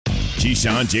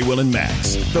Keyshawn, J. Will, and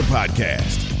Max, the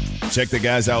podcast. Check the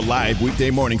guys out live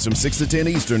weekday mornings from 6 to 10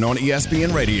 Eastern on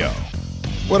ESPN Radio.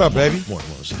 What up, baby?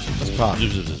 Let's pop.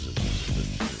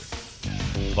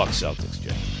 Buck Celtics,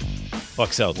 Jay. Buck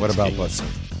Celtics. What about Buck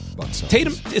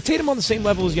Celtics? Is Tatum on the same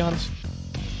level as Giannis?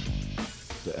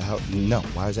 No.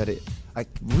 Why is that it?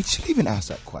 We should even ask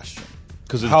that question.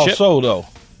 Because of How the chip? so, though?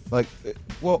 Like,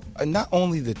 well, not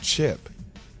only the chip.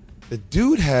 The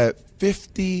dude had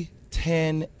 50,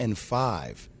 10, and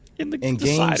 5 in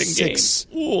Game 6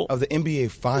 of the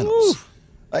NBA Finals.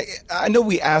 I know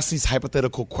we ask these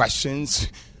hypothetical questions,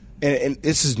 and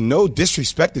this is no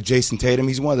disrespect to Jason Tatum.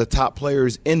 He's one of the top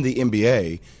players in the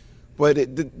NBA. But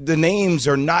the names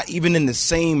are not even in the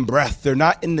same breath. They're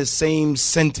not in the same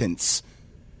sentence.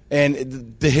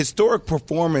 And the historic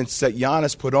performance that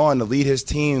Giannis put on to lead his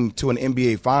team to an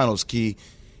NBA Finals, Key,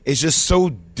 is just so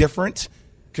different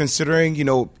considering,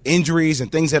 injuries and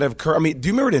things that have occurred. I mean, do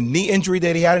you remember the knee injury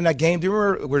that he had in that game? Do you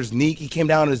remember where he came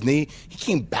down on his knee? He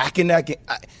came back in that game.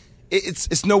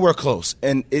 It's nowhere close,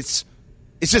 and it's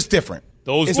just different.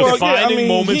 Those defining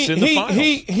moments in the finals.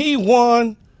 He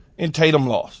won and Tatum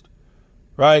lost,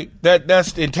 right?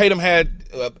 And Tatum had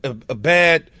a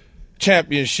bad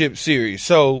championship series.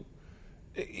 So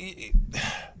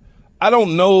I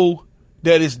don't know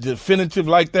that it's definitive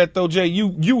like that, though, Jay.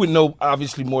 You would know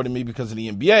obviously more than me because of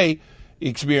the NBA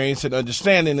experience and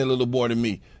understanding a little more than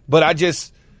me. But I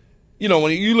just,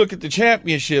 when you look at the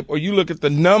championship or you look at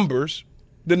the numbers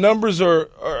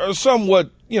are somewhat,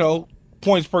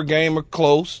 points per game are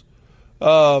close.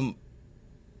 But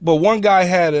one guy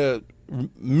had a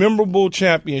memorable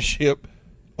championship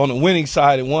on the winning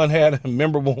side, and one had a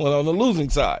memorable one on the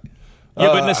losing side. Yeah,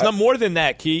 but it's not more than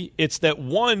that, Key. It's that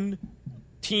one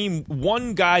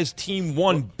guy's team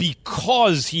won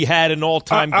because he had an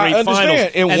all-time great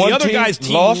finals, and the one other team guy's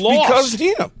team lost because of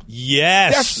him.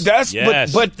 Yes,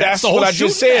 but that's what I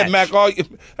just said, Mac.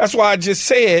 That's why I just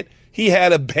said he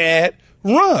had a bad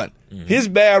run. Mm-hmm. His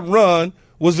bad run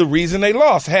was the reason they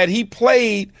lost. Had he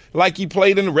played like he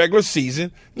played in the regular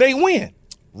season, they win.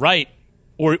 Right.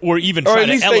 Or even try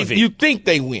to elevate. You think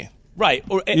they win, right?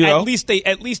 Or at least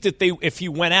if he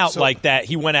went out like that,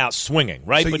 he went out swinging,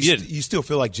 right? So but you still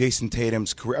feel like Jason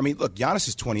Tatum's career. I mean, look, Giannis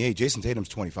is 28, Jason Tatum's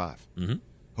 25. Mm-hmm.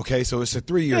 Okay, so it's a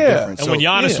 3-year difference. And when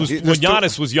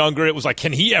Giannis was younger, it was like,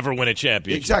 can he ever win a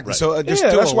championship? Exactly. Right. So there's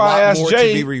still a lot more to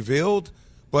be revealed.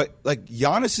 But like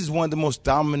Giannis is one of the most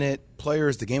dominant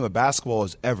players the game of basketball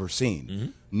has ever seen. Mm-hmm.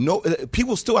 No,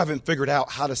 people still haven't figured out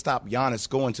how to stop Giannis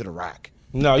going to the rack.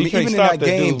 No, you can't even stop in that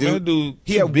game, dude.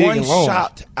 He had one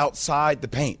shot outside the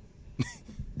paint.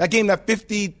 That game, that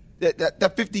 50,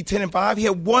 10, and 5, he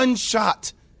had one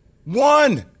shot,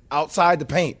 outside the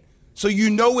paint. So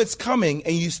it's coming,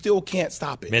 and you still can't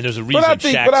stop it. Man, there's a reason. But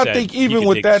I think even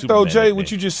with that, though, Jay, what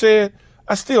you just said,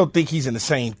 I still think he's in the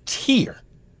same tier.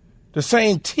 The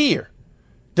same tier.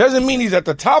 Doesn't mean he's at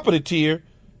the top of the tier.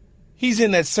 He's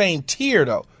in that same tier,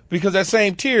 though, because that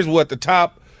same tier is the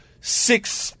top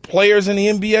 6 players in the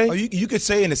NBA? Oh, you could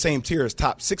say in the same tier as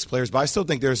top 6 players, but I still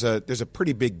think there's a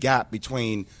pretty big gap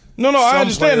between. No, I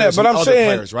understand that, but I'm saying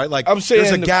players, right? Like I'm saying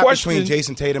there's a gap between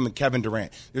Jason Tatum and Kevin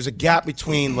Durant. There's a gap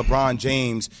between LeBron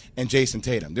James and Jason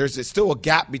Tatum. There's still a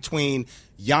gap between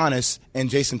Giannis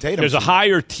and Jason Tatum. There's a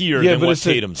higher tier than what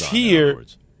Tatum's on.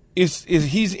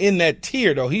 He's in that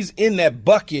tier though. He's in that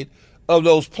bucket of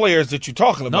those players that you're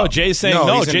talking about. No, Jay's saying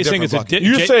no. Jay's saying it's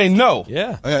You're saying no.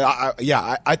 Yeah.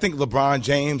 I think LeBron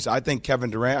James, I think Kevin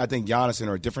Durant, I think Giannis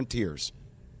are different tiers.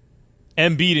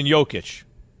 Embiid and Jokic.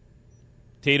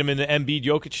 Tatum in the Embiid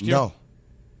Jokic tier? No.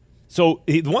 So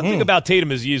the one thing about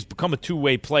Tatum is he has become a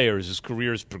two-way player as his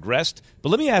career has progressed. But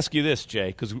let me ask you this,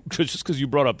 Jay, because you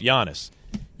brought up Giannis.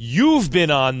 You've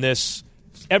been on this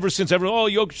ever since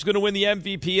Jokic is going to win the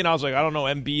MVP, and I was like, I don't know,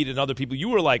 Embiid and other people. You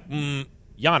were like,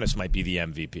 Giannis might be the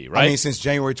MVP, right? I mean, since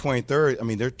January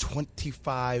 23rd, they're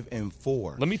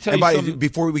 25-4. Let me tell you something.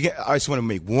 Before we get, I just want to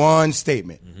make one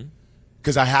statement.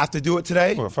 Because I have to do it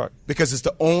today. Because it's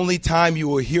the only time you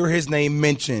will hear his name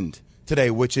mentioned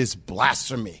today, which is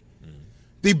blasphemy.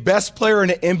 The best player in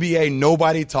the NBA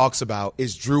nobody talks about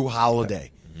is Drew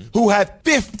Holiday, who had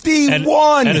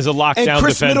 51. And is a lockdown and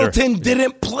Chris defender. Middleton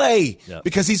didn't play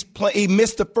because he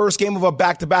missed the first game of a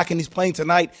back-to-back, and he's playing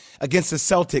tonight against the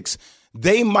Celtics.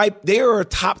 They are a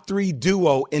top 3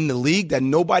 duo in the league that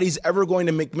nobody's ever going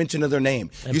to make mention of their name.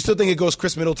 You still think it goes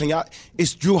Chris Middleton?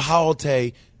 It's Drew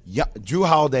Holiday,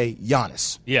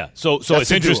 Giannis. Yeah, so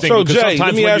it's interesting. So because Jay,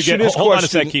 let me ask you this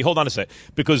question. Hold on a sec.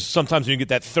 Because sometimes when you get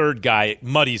that third guy, it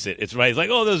muddies it. It's right. It's like,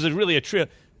 there's really a trio.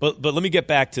 But let me get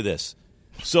back to this.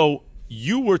 So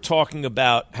you were talking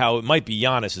about how it might be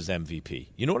Giannis's MVP.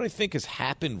 You know what I think has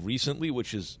happened recently,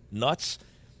 which is nuts?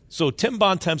 So Tim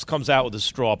Bontemps comes out with a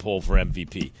straw poll for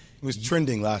MVP. It was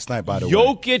trending last night, by the way.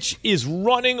 Jokic is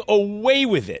running away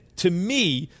with it. To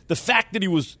me, the fact that he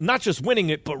was not just winning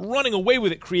it, but running away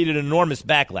with it created an enormous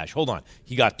backlash. Hold on.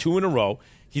 He got 2 in a row.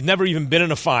 He's never even been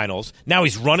in a finals. Now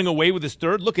he's running away with his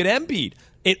third. Look at Embiid.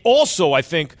 It also, I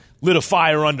think, lit a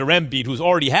fire under Embiid, who's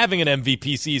already having an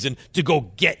MVP season, to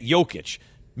go get Jokic.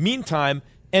 Meantime,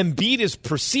 Embiid is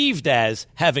perceived as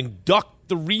having ducked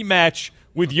the rematch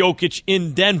with Jokic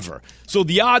in Denver. So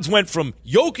the odds went from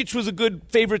Jokic was a good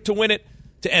favorite to win it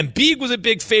to Embiid was a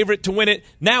big favorite to win it.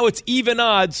 Now it's even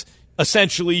odds,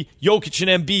 essentially. Jokic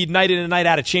and Embiid, night in and night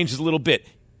out, it changes a little bit.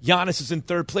 Giannis is in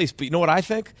third place. But you know what I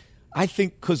think? I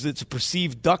think because it's a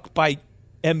perceived duck by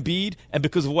Embiid and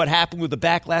because of what happened with the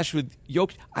backlash with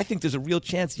Jokic, I think there's a real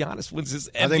chance Giannis wins his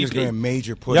MVP. I think it's going to be a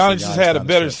major push. Giannis has had a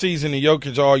better season than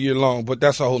Jokic all year long, but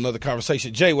that's a whole nother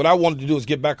conversation. Jay, what I wanted to do is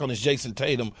get back on this Jason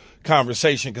Tatum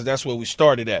conversation because that's where we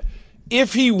started at.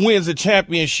 If he wins a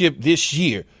championship this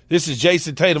year, this is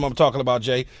Jason Tatum I'm talking about,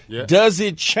 Jay, does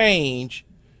it change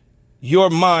your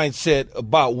mindset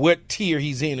about what tier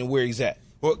he's in and where he's at?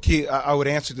 Well, Key, I would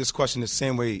answer this question the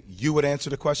same way you would answer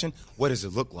the question. What does it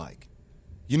look like?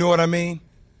 You know what I mean?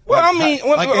 Well, I mean,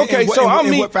 okay.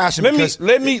 In what fashion? Let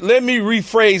me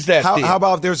rephrase that. How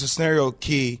about if there's a scenario,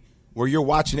 Key, where you're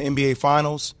watching the NBA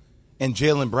Finals and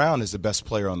Jaylen Brown is the best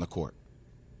player on the court?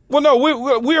 Well, no,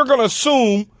 we are going to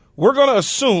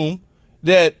assume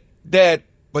that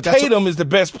Tatum is the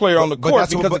best player on the court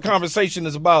because the conversation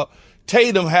is about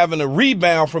Tatum having a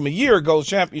rebound from a year ago's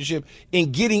championship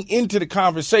and getting into the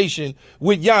conversation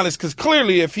with Giannis, because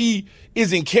clearly if he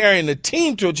isn't carrying the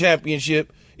team to a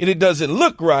championship and it doesn't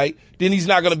look right, then he's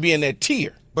not going to be in that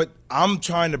tier. But I'm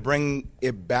trying to bring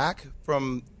it back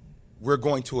from we're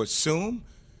going to assume,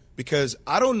 because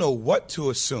I don't know what to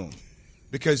assume,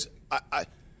 because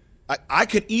I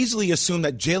could easily assume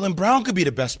that Jaylen Brown could be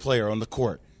the best player on the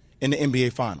court in the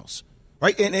NBA Finals,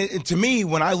 right? And to me,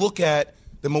 when I look at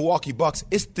the Milwaukee Bucks,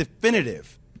 it's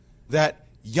definitive that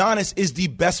Giannis is the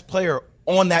best player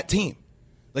on that team.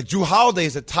 Like, Jrue Holiday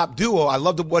is a top duo. I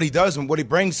love what he does and what he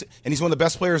brings, and he's one of the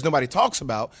best players nobody talks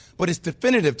about, but it's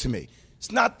definitive to me.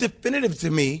 It's not definitive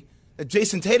to me that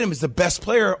Jason Tatum is the best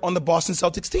player on the Boston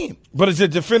Celtics team. But is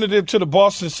it definitive to the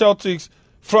Boston Celtics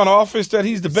front office that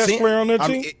he's the best player on their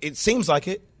team? It seems like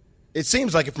it. It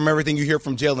seems like it from everything you hear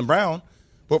from Jaylen Brown.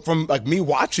 But from me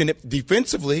watching it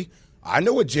defensively, I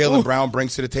know what Jaylen Brown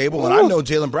brings to the table, and I know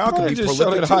Jaylen Brown can be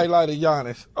prolific too. Just highlight of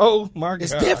Giannis. Oh, my God.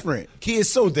 It's different. He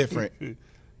is so different.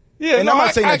 I'm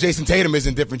not saying that Jason Tatum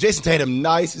isn't different. Jason Tatum,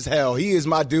 nice as hell. He is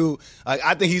my dude.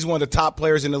 I think he's one of the top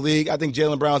players in the league. I think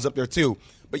Jaylen Brown's up there too.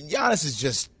 But Giannis is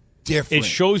just different. It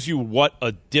shows you what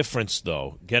a difference,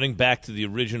 though, getting back to the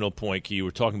original point you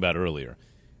were talking about earlier.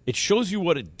 It shows you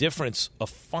what a difference a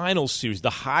final series,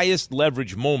 the highest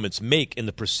leverage moments, make in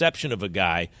the perception of a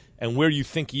guy and where you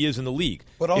think he is in the league.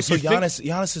 But also,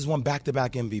 Giannis has won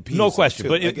back-to-back MVPs. No question.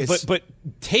 But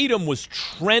Tatum was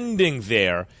trending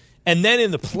there. And then in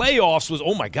the playoffs was,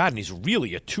 oh, my God, and he's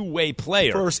really a two-way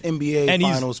player. First NBA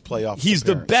Finals playoff He's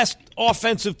the best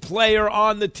offensive player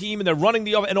on the team, and they're running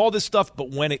the and all this stuff.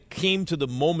 But when it came to the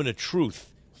moment of truth,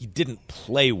 he didn't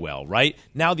play well, right?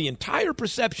 Now the entire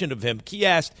perception of him, Key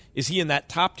asked, is he in that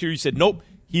top tier? He said, nope,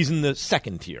 he's in the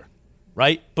second tier,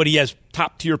 right? But he has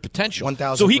top-tier potential.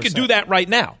 1,000%. So he could do that right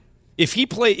now. If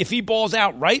he balls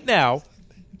out right now,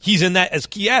 he's in that, as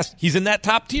Key asked, he's in that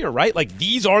top tier, right? Like,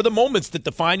 these are the moments that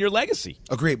define your legacy.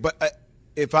 Agreed. But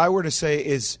if I were to say,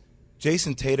 is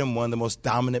Jason Tatum one of the most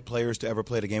dominant players to ever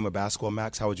play the game of basketball,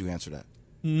 Max, how would you answer that?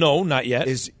 No, not yet.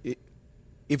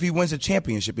 If he wins a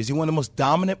championship, is he one of the most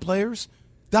dominant players?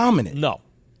 Dominant. No.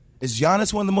 Is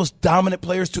Giannis one of the most dominant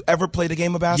players to ever play the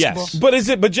game of basketball?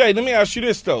 Yes. But Jay, let me ask you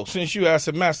this, though. Since you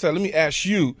asked Master, let me ask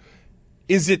you,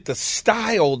 is it the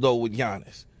style, though, with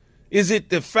Giannis? Is it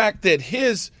the fact that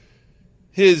his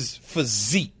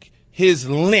physique, his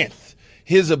length,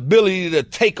 his ability to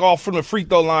take off from the free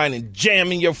throw line and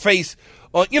jam in your face?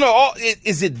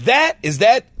 Is it that? Is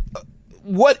that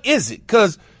what is it?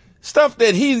 Because stuff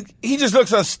that he just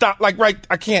looks unstoppable. Like, right,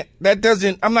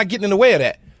 I'm not getting in the way of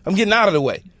that. I'm getting out of the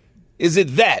way. Is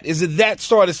it that? Is it that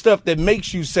sort of stuff that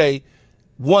makes you say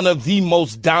one of the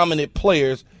most dominant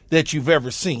players that you've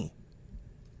ever seen?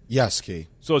 Yes, Key.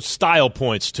 So it's style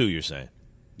points, too, you're saying?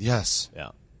 Yes. Yeah.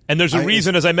 And there's a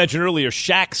reason, as I mentioned earlier,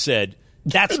 Shaq said,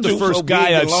 that's the first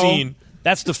guy I've seen.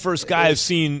 That's the first guy I've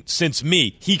seen since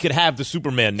me. He could have the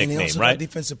Superman nickname, and he also right? got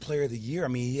Defensive Player of the Year. I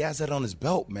mean, he has that on his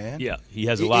belt, man. Yeah, he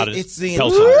has a lot of It's the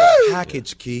pelts entire on.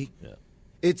 package, Key. Yeah.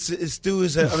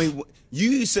 I mean, you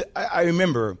used to, I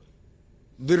remember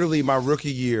literally my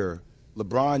rookie year,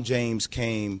 LeBron James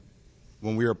came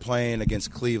when we were playing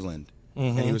against Cleveland,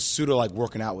 and he was pseudo like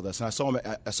working out with us. And I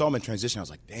saw him in transition. I was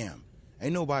like, damn,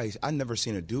 I've never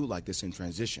seen a dude like this in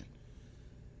transition.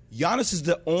 Giannis is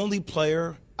the only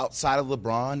player outside of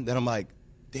LeBron that I'm like,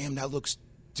 damn, that looks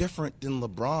different than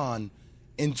LeBron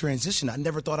in transition. I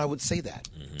never thought I would say that.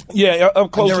 Yeah,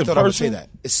 up close I never in thought person. I would say that.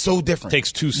 It's so different.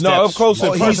 Takes 2 steps. No, up close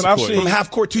in person. I've seen from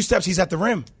half court 2 steps. He's at the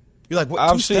rim. You're like, what?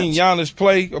 I've seen Giannis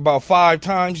play about 5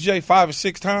 times, Jay, 5 or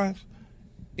 6 times,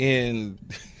 and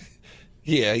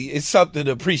yeah, it's something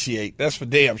to appreciate. That's for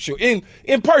damn sure.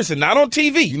 In person, not on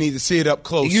TV. You need to see it up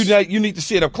close. You need to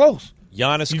see it up close.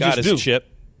 Giannis got his chip.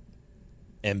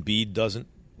 Embiid doesn't.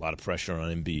 A lot of pressure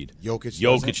on Embiid.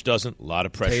 Jokic doesn't. A lot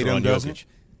of pressure Tatum on doesn't. Jokic.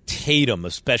 Tatum,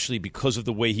 especially because of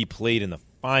the way he played in the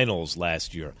finals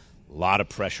last year, a lot of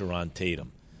pressure on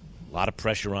Tatum. A lot of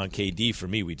pressure on KD for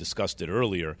me. We discussed it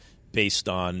earlier based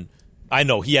on – I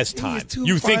know he has time.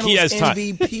 You think he has time.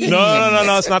 MVP.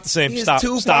 No. It's not the same. Stop.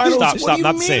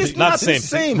 Not the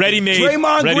same. Ready-made.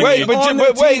 Draymond Green wait,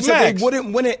 Max. They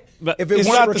wouldn't win it. If it It's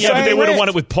weren't not for the Yeah, same. but they would have won range.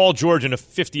 it with Paul George and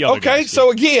 50 other guys. Okay,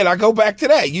 so again, I go back to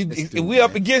that. We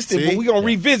up against it, See? but we're going to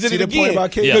revisit See it the point again.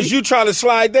 about KD? Because you try to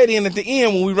slide that in at the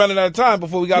end when we running out of time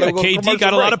before we got to go to KD commercial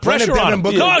got a lot of break. pressure on him.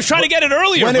 Booker- No, I was trying to get it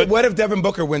earlier. What if Devin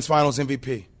Booker wins Finals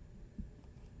MVP?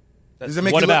 Does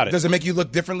it make you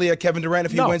look differently at Kevin Durant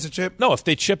if he wins a chip? No, if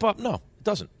they chip up, no, it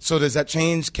doesn't. So does that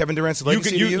change Kevin Durant's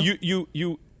legacy to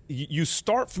you? You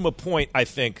start from a point, I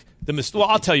think, well,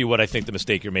 I'll tell you what I think the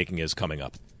mistake you're making is coming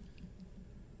up.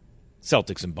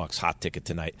 Celtics and Bucks hot ticket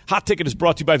tonight. Hot ticket is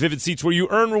brought to you by Vivid Seats, where you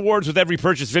earn rewards with every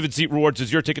purchase. Vivid Seat Rewards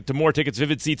is your ticket to more tickets.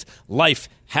 Vivid Seats, life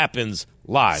happens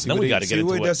live. Then we got to get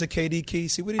into it. See what he does at KD Key?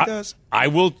 See what he does? I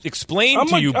will explain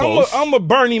to you both. I'm going to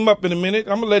burn him up in a minute.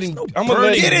 I'm going to let him. I'm going to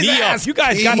let Get him. his ass. You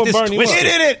guys got this twisted.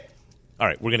 Get in it. All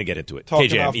right, we're going to get into it. Talking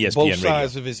KJM, off ESPN both Radio.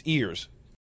 sides of his ears.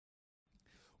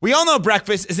 We all know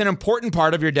breakfast is an important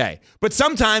part of your day, but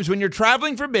sometimes when you're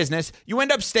traveling for business, you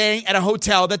end up staying at a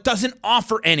hotel that doesn't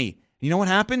offer any. You know what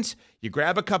happens? You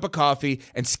grab a cup of coffee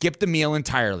and skip the meal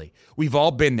entirely. We've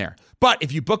all been there. But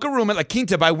if you book a room at La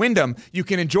Quinta by Wyndham, you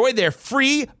can enjoy their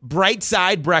free Bright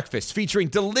Side breakfast featuring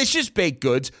delicious baked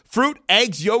goods, fruit,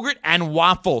 eggs, yogurt, and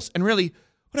waffles. And really,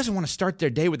 who doesn't want to start their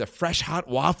day with a fresh, hot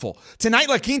waffle? Tonight,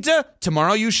 La Quinta,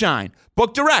 tomorrow you shine.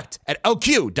 Book direct at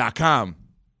lq.com.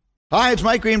 Hi, it's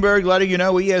Mike Greenberg letting you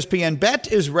know ESPN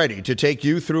Bet is ready to take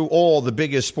you through all the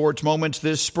biggest sports moments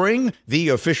this spring. The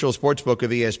official sportsbook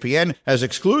of ESPN has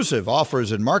exclusive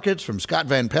offers and markets from Scott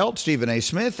Van Pelt, Stephen A.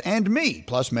 Smith, and me,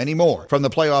 plus many more. From the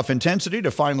playoff intensity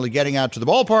to finally getting out to the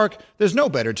ballpark, there's no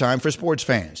better time for sports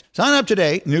fans. Sign up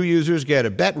today. New users get a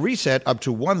bet reset up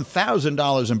to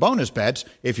 $1,000 in bonus bets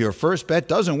if your first bet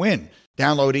doesn't win.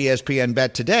 Download ESPN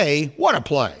Bet today. What a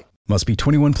play. Must be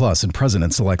 21 plus and present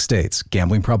in select states.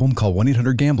 Gambling problem? Call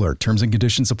 1-800-GAMBLER. Terms and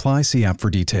conditions apply. See app for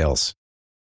details.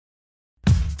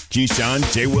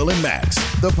 Keyshawn, J. Will, and Max,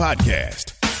 the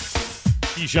podcast.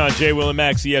 Keyshawn, J. Will, and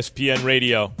Max, ESPN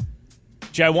Radio.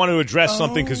 Jay, I want to address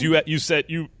something because you said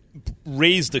you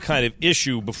raised the kind of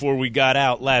issue before we got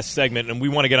out last segment, and we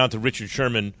want to get on to Richard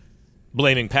Sherman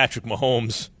blaming Patrick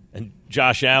Mahomes and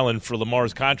Josh Allen for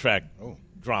Lamar's contract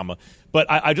drama. But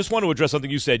I just want to address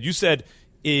something you said. You said,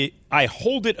 I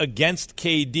hold it against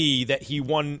KD that he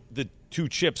won the 2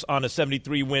 chips on a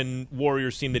 73-win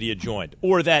Warriors team that he had joined.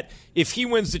 Or that if he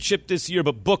wins the chip this year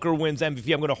but Booker wins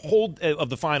MVP, I'm going to hold of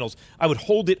the finals, I would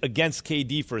hold it against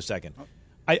KD for a second.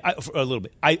 For a little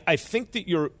bit. I think that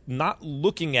you're not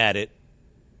looking at it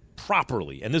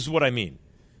properly, and this is what I mean.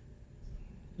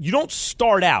 You don't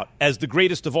start out as the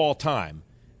greatest of all time,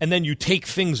 and then you take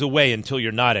things away until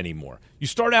you're not anymore. You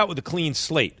start out with a clean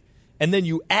slate. And then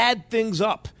you add things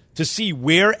up to see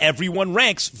where everyone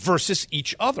ranks versus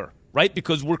each other, right?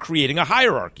 Because we're creating a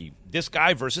hierarchy, this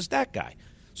guy versus that guy.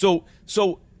 So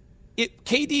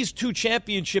KD's 2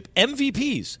 championship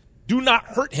MVPs do not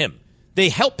hurt him. They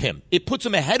help him. It puts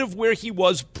him ahead of where he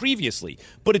was previously.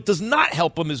 But it does not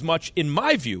help him as much, in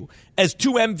my view, as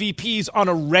 2 MVPs on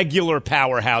a regular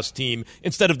powerhouse team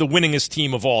instead of the winningest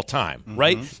team of all time,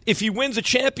 right? If he wins a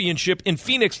championship in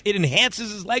Phoenix, it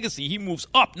enhances his legacy. He moves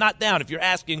up, not down, if you're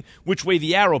asking which way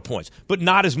the arrow points. But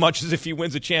not as much as if he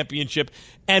wins a championship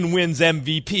and wins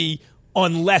MVP,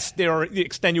 unless there are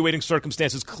extenuating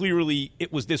circumstances. Clearly,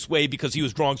 it was this way because he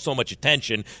was drawing so much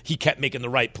attention. He kept making the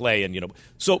right play, and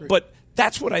but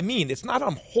that's what I mean. It's not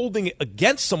I'm holding it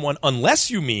against someone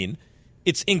unless you mean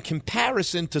it's in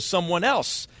comparison to someone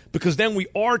else, because then we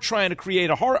are trying to create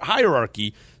a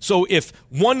hierarchy. So if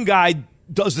one guy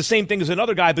does the same thing as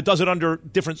another guy, but does it under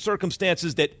different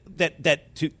circumstances that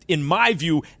in my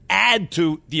view, add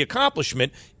to the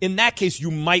accomplishment. In that case,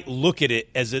 you might look at it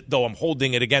as though I'm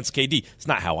holding it against KD. It's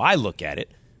not how I look at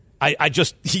it.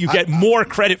 You get more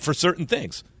credit for certain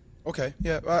things. Okay,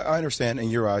 yeah, I understand in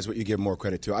your eyes what you give more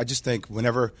credit to. I just think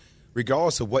whenever,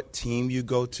 regardless of what team you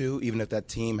go to, even if that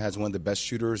team has one of the best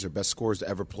shooters or best scorers to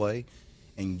ever play,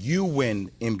 and you win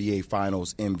NBA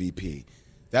Finals MVP,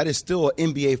 that is still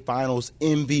an NBA Finals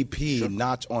MVP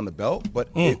notch on the belt, but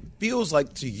it feels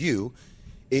like to you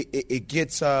it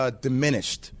gets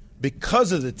diminished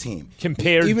because of the team.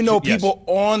 Even though people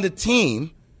on the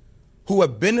team who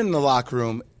have been in the locker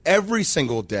room every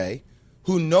single day,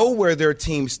 who know where their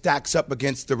team stacks up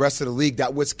against the rest of the league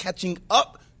that was catching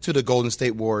up to the Golden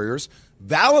State Warriors,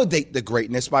 validate the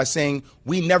greatness by saying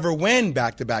we never win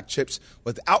back-to-back chips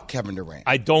without Kevin Durant.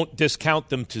 I don't discount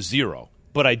them to zero,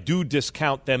 but I do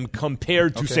discount them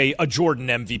compared to, say, a Jordan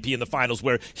MVP in the finals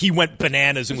where he went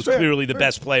bananas and was clearly the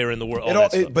best player in the world.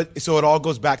 So it all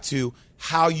goes back to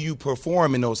how you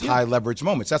perform in those high-leverage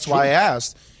moments. That's why I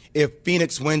asked if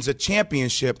Phoenix wins a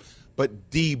championship, but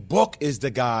D Book is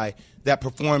the guy that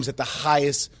performs at the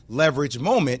highest leverage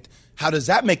moment. How does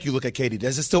that make you look at KD?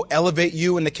 Does it still elevate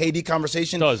you in the KD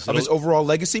conversation of his overall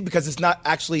legacy? Because it's not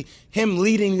actually him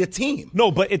leading the team.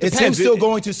 No, but it depends. It's him still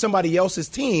going to somebody else's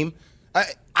team.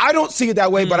 I don't see it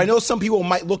that way, but I know some people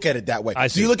might look at it that way.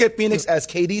 Do you look at Phoenix as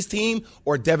KD's team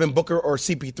or Devin Booker or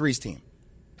CP3's team?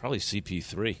 Probably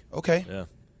CP3. Okay. Yeah.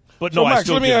 But So, no, Max, I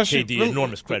still let me give ask you- KD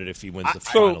enormous credit if he wins the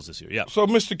finals this year. Yeah. So,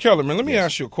 Mr. Kellerman, let me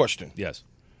ask you a question. Yes.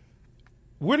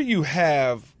 Where do you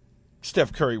have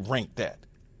Steph Curry ranked at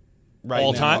right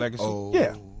All now? time? Legacy? Oh.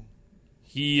 Yeah.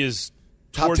 He is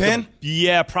Top 10?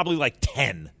 Yeah, probably like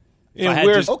 10. And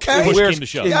where's, push and where's, came to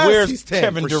shove. and Yes, where's he's 10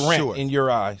 Kevin for Durant sure. in your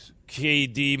eyes?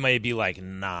 KD may be like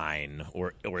 9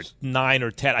 or 9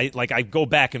 or 10. I go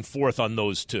back and forth on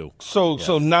those two. So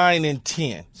 9 and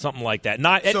 10. Something like that.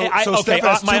 So Steph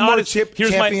has two more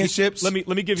championships. Let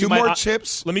me give two you my more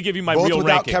chips. Let me give you my both real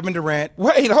without ranking. Kevin Durant.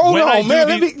 Wait, hold on, man.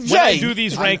 When I do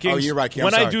these rankings, Oh, you're right, Kim.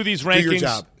 when I'm I sorry. do these Do your rankings,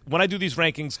 job. when I do these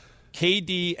rankings,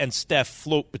 KD and Steph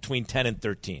float between 10 and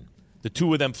 13. The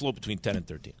two of them float between 10 and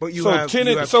 13. But you So have 10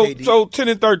 you and have so KD. so 10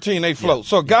 and 13 they float.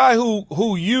 So a guy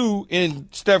who you and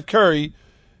Steph Curry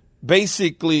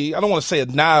basically, I don't want to say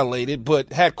annihilated,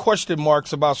 but had question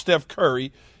marks about Steph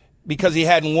Curry because he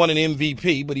hadn't won an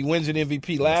MVP, but he wins an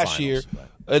MVP last year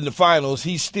in the finals.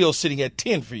 He's still sitting at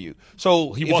 10 for you.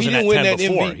 So He if wasn't didn't at win 10 that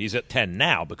before. MVP, He's at 10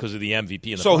 now because of the MVP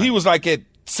in the so finals. he was like at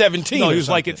 17. No, or he was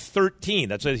like something. at 13.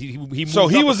 That's what he moved So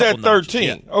he up a was at couple notches.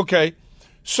 13. Yeah. Okay.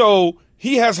 So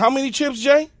he has how many chips,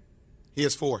 Jay? He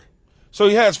has 4. So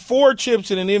he has 4 chips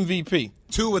and an MVP.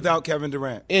 2 without Kevin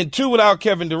Durant. And 2 without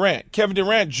Kevin Durant. Kevin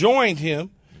Durant joined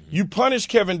him. You punished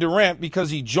Kevin Durant because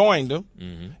he joined him,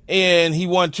 and he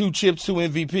won 2 chips, 2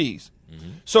 MVPs.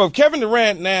 So if Kevin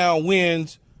Durant now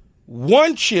wins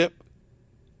 1 chip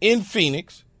in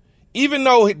Phoenix, even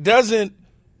though it doesn't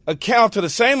account to the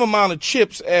same amount of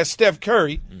chips as Steph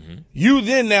Curry, you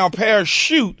then now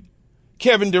parachute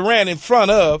Kevin Durant in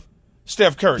front of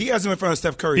Steph Curry. He has him in front of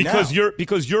Steph Curry because now.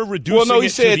 you're reducing Well, no, he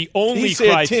it said to the only he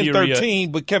said criteria.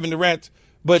 10-13, but Kevin Durant,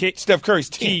 but Steph Curry's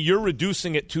 10. Key, you're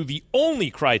reducing it to the only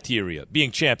criteria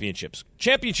being championships.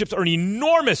 Championships are an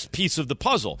enormous piece of the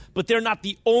puzzle, but they're not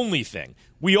the only thing.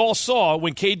 We all saw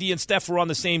when KD and Steph were on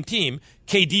the same team,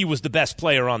 KD was the best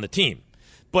player on the team.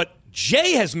 But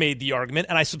Jay has made the argument,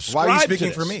 and I subscribe Why are you to speaking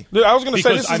this. for me? Dude, I was going to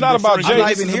say, this is not about Jay. I'm not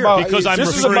This even is here. about, Because I'm this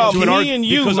is referring about to an me argument. and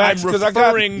you, because Max, I'm because I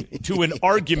got referring to an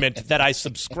argument that I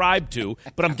subscribe to,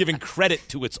 but I'm giving credit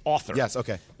to its author. Yes,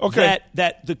 okay.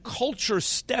 That the culture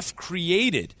Steph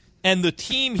created and the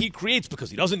team he creates because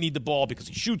he doesn't need the ball, because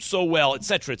he shoots so well, et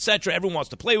cetera, everyone wants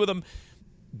to play with him,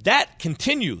 that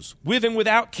continues with and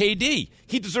without KD.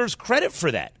 He deserves credit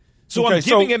for that. So I'm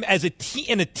giving him as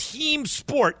in a team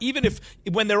sport, even if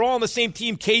when they're all on the same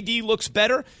team, KD looks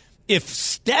better. If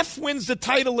Steph wins the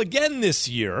title again this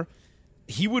year,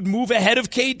 he would move ahead of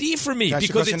KD for me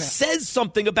because it says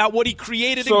something about what he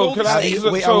created in Golden State.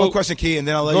 Wait, I have one question, Key, and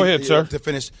then I'll let go you ahead, sir. to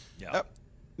finish. Yeah.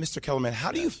 Mr. Kellerman,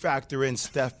 how do you factor in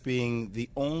Steph being the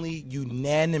only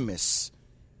unanimous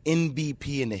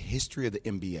MVP in the history of the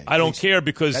NBA? I don't care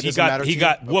because he got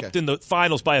whooped Okay. in the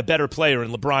finals by a better player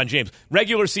in LeBron James.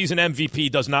 Regular season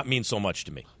MVP does not mean so much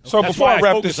to me. So That's before why I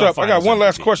wrap focus this on up, I got finals one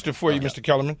last MVP. question for you, Mr.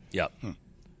 Kellerman. Yeah.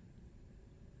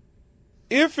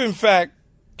 If, in fact,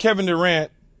 Kevin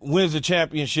Durant wins the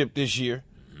championship this year,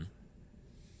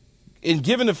 and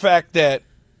given the fact that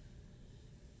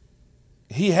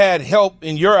he had help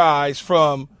in your eyes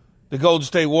from the Golden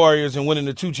State Warriors and winning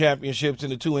the 2 championships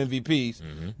and the 2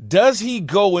 MVPs, does he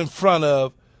go in front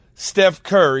of Steph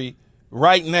Curry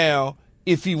right now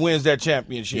if he wins that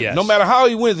championship? Yes. No matter how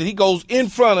he wins it, he goes in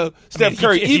front of Steph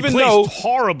Curry. If he plays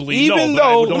horribly,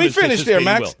 let me finish there,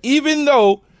 Max. Even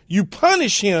though you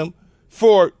punish him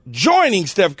for joining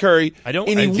Steph Curry,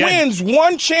 wins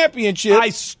 1 championship. I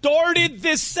started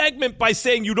this segment by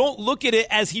saying you don't look at it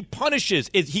as he punishes.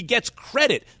 He gets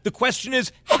credit. The question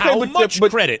is how much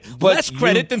credit? Less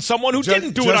credit than someone who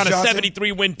didn't do it on a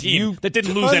 73-win team that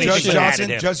didn't lose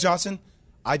anything. Judge Johnson,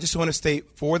 I just want to state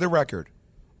for the record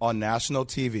on national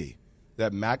TV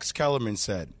that Max Kellerman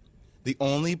said the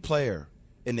only player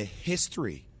in the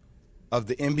history of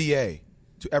the NBA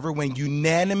to ever win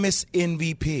unanimous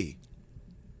MVP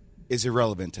is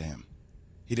irrelevant to him.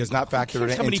 He does not factor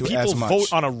it into as much. How many people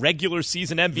vote on a regular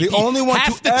season MVP? The only one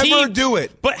to ever do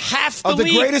it. But half the of the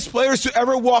league. Greatest players to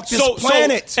ever walk this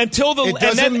planet. So until the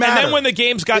and then when the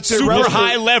games got super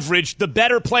high leverage, the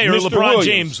better player, Mr. LeBron Williams.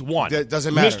 James, won. That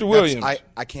doesn't matter. Mr. Williams.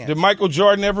 I can't. Did Michael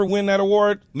Jordan ever win that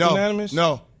award? No. Unanimous?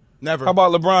 No. Never. How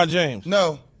about LeBron James?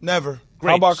 No. Never. Great.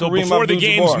 How about so Kareem before the Abdul-Jabbar?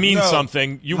 games mean No.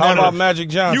 something, you How want about Magic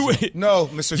Johnson? No,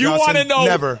 Mr. Johnson. You want to know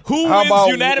never. who How wins about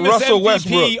unanimous Russell MVP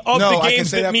Westbrook? of No, the I can games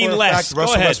say that for mean a less. fact. Go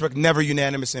Russell ahead. Westbrook never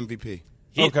unanimous MVP.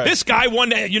 Okay. This guy won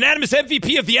the unanimous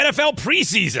MVP of the NFL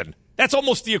preseason. That's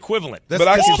almost the equivalent. But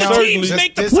I all can the certainly- teams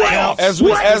make the this playoffs. As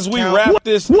we wrap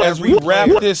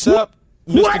this up,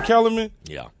 Mr. Kellerman,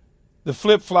 Yeah. the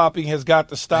flip-flopping has got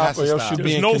to stop, Has to or else stop. you'll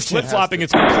be There's in no contention. flip-flopping.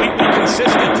 It's completely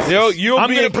consistent. You'll I'm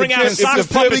be going in to bring out contention sock if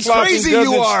the puppets. flip-flopping Crazy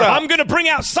doesn't you are. stop. I'm going to bring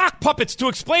out sock puppets to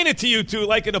explain it to you two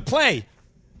like in a play.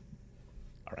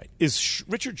 All right. Is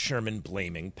Richard Sherman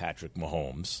blaming Patrick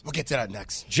Mahomes, We'll get to that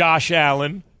next. Josh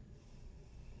Allen?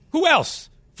 Who else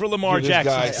for Lamar Give this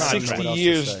guy Jackson's 60 contract? else to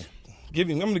years. say.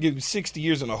 I'm going to give you 60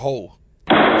 years in a hole.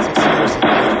 6 years of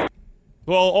life.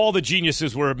 Well, all the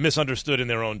geniuses were misunderstood in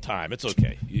their own time. It's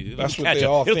okay. That's what catch they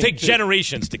up. all It'll think, take too.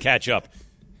 generations to catch up.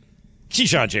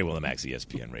 Keyshawn J. Willimax,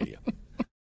 ESPN Radio.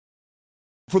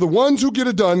 For the ones who get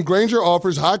it done, Grainger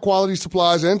offers high-quality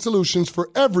supplies and solutions for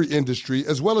every industry,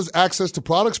 as well as access to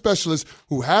product specialists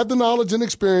who have the knowledge and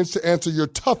experience to answer your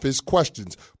toughest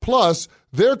questions. Plus,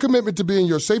 their commitment to being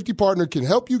your safety partner can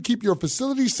help you keep your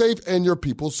facility safe and your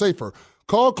people safer.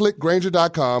 Call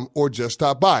clickgrainger.com or just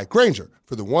stop by. Grainger,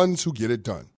 for the ones who get it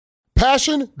done.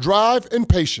 Passion, drive, and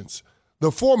patience.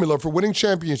 The formula for winning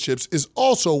championships is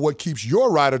also what keeps your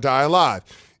ride or die alive.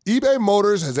 eBay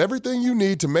Motors has everything you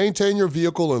need to maintain your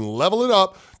vehicle and level it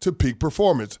up to peak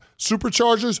performance.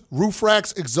 Superchargers, roof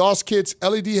racks, exhaust kits,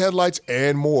 LED headlights,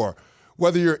 and more.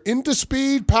 Whether you're into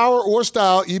speed, power, or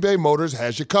style, eBay Motors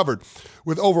has you covered.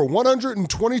 With over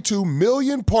 122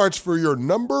 million parts for your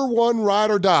number one ride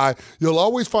or die, you'll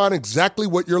always find exactly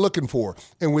what you're looking for.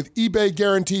 And with eBay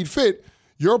Guaranteed Fit,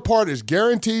 your part is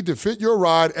guaranteed to fit your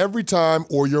ride every time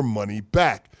or your money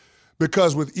back.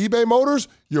 Because with eBay Motors,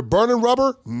 you're burning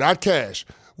rubber, not cash.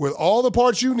 With all the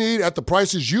parts you need at the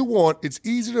prices you want, it's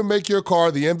easy to make your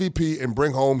car the MVP and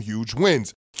bring home huge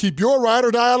wins. Keep your ride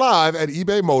or die alive at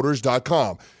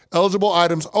ebaymotors.com. Eligible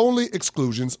items only.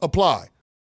 Exclusions apply.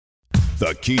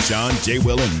 The Keyshawn, J.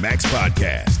 Will, and Max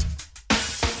Podcast.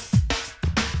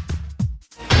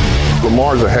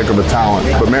 Lamar's a heck of a talent,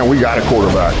 but man, we got a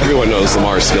quarterback. Everyone knows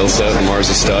Lamar's skill set. Lamar's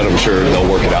a stud. I'm sure they'll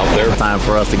work it out there. Time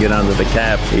for us to get under the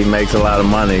cap. He makes a lot of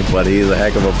money, but he's a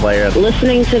heck of a player.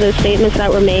 Listening to the statements that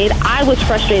were made, I was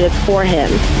frustrated for him.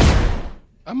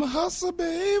 I'm a hustler,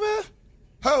 baby.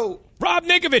 Ho. Rob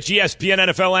Ninkovich, ESPN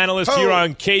NFL analyst here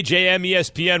on KJM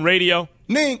ESPN Radio.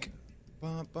 Nink.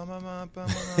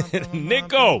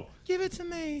 Nico. Give it to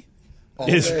me. I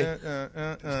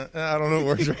don't know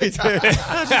words right there.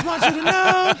 I just want you to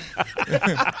know.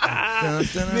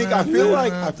 Nick, I feel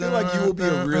like you would be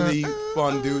a really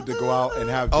fun dude to go out and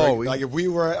have drink. Like if we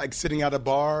were like sitting at a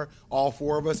bar, all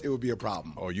four of us, it would be a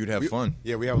problem. Oh, you'd have fun.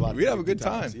 Yeah, we have a lot. We'd have a good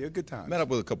time. Yeah, good time. Met up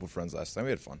with a couple friends last time. We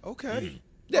had fun. Okay.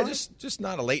 Yeah, just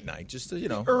not a late night. Just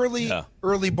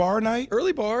early bar night.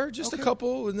 Early bar, just a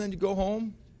couple, and then you go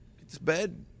home, get to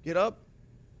bed, get up.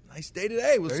 Nice day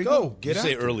today. Let's go. You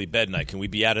say early bed night. Can we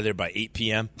be out of there by 8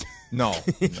 p.m.? No.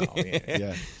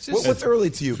 Yeah. What's early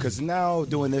to you? Because now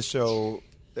doing this show.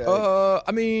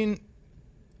 I mean,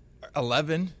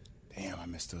 11. Damn, I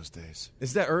miss those days.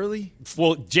 Is that early?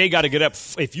 Well, Jay got to get up.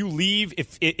 If you leave,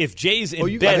 if Jay's in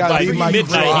you bed gotta by leave my midnight,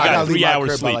 crib. he I got gotta 3 leave my hours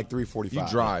crib sleep. by like 3:45. You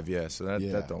drive, so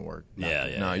that don't work.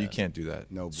 No, you can't do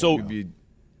that. No. So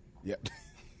yeah.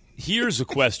 Here's a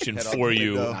question for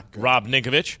you, Rob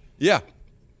Ninkovich. Yeah.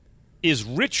 Is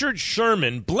Richard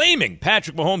Sherman blaming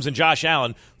Patrick Mahomes and Josh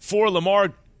Allen for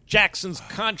Lamar Jackson's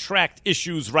contract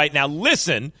issues right now?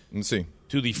 Listen Let's see.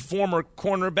 to the former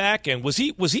cornerback. And was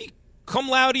he cum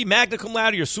laude, magna cum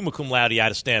laude, or summa cum laude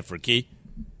out of Stanford, Key?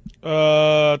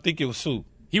 I think it was Sue.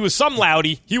 He was some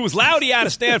loudy. He was loudy out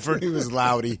of Stanford. He was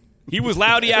loudy. He was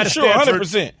loudy out of sure, Stanford.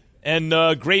 100%.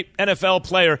 And great NFL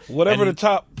player. Whatever and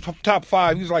the top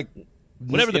five, he was like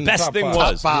whatever the best thing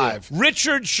was. Top 5.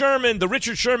 Richard Sherman, the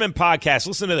Richard Sherman podcast.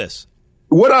 Listen to this.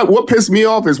 What pissed me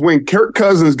off is when Kirk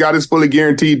Cousins got his fully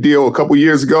guaranteed deal a couple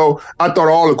years ago, I thought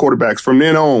all the quarterbacks from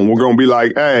then on were going to be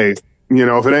like, hey,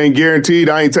 if it ain't guaranteed,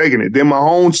 I ain't taking it. Then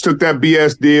Mahomes took that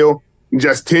BS deal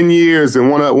just 10 years and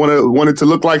wanted to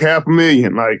look like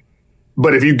 $500,000. Like,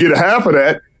 but if you get a half of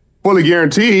that fully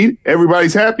guaranteed,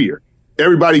 everybody's happier.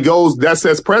 Everybody goes, that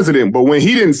sets precedent. But when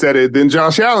he didn't set it, then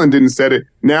Josh Allen didn't set it.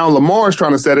 Now Lamar's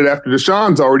trying to set it after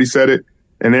Deshaun's already said it.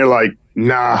 And they're like,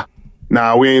 nah,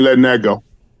 we ain't letting that go. What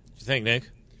do you think, Nick?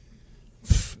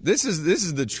 This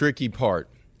is the tricky part.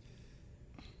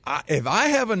 If I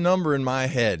have a number in my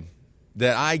head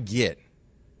that I get,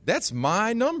 that's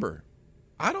my number.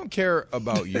 I don't care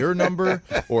about your number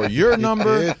or your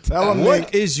number. Tell them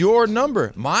what is your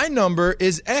number? My number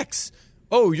is X.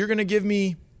 Oh, you're going to give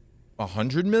me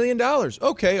 $100 million.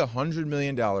 Okay, $100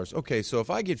 million. Okay, so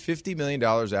if I get $50 million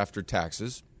after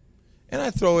taxes and I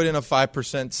throw it in a 5%,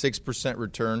 6%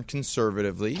 return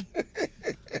conservatively,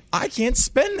 I can't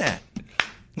spend that.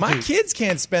 My kids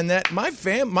can't spend that. My kids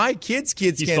can't spend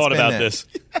that. He's thought about this.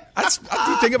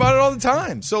 I think about it all the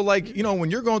time. So,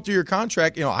 when you're going through your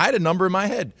contract, I had a number in my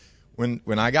head. When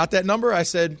I got that number, I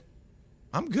said,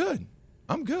 I'm good.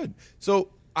 So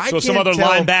if some other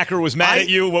linebacker was mad at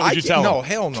you, what would you tell them? No,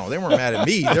 hell no. They weren't mad at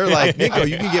me. They're like, Nico,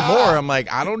 you can get more. I'm like,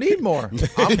 I don't need more.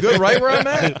 I'm good right where I'm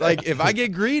at. Like, if I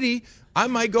get greedy, I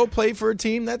might go play for a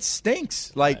team that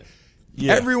stinks.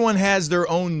 Everyone has their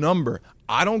own number.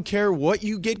 I don't care what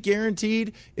you get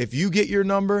guaranteed. If you get your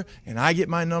number and I get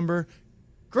my number,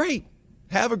 great.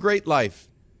 Have a great life.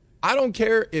 I don't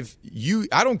care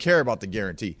about the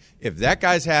guarantee. If that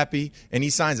guy's happy and he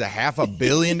signs a $500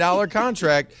 million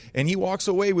contract and he walks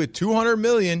away with $200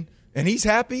 million and he's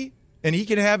happy and he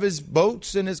can have his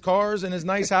boats and his cars and his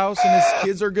nice house and his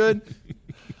kids are good,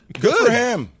 good for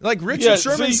him. Like Richard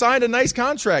Sherman signed a nice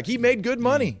contract. He made good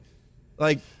money.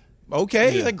 Great.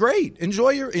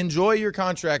 Enjoy your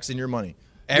contracts and your money.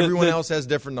 Everyone else has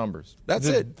different numbers. That's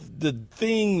it. The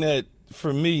thing that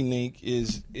for me, Nick,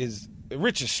 is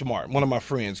Rich is smart. One of my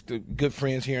friends, good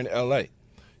friends here in L.A.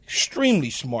 Extremely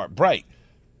smart, bright.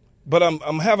 But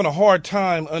I'm having a hard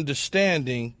time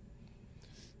understanding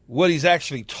what he's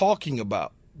actually talking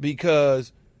about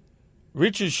because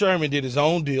Richard Sherman did his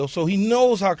own deal, so he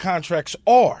knows how contracts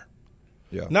are.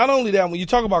 Yeah. Not only that, when you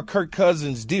talk about Kirk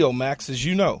Cousins' deal, Max, as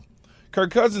you know,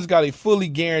 Kirk Cousins got a fully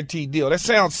guaranteed deal. That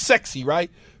sounds sexy, right?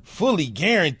 Fully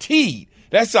guaranteed.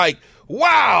 That's like,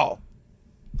 wow.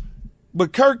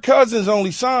 But Kirk Cousins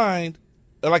only signed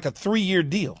like a 3-year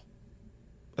deal.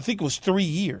 I think it was 3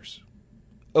 years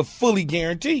of fully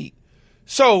guaranteed.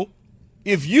 So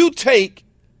if you take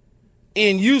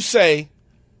and you say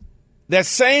that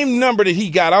same number that he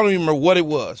got, I don't even remember what it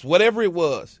was, whatever it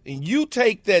was, and you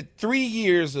take that 3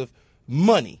 years of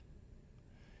money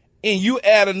and you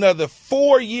add another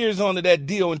 4 years onto that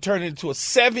deal and turn it into a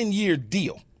 7-year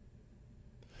deal.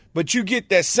 But you get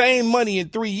that same money in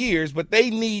 3 years, but they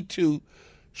need to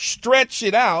stretch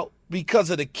it out because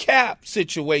of the cap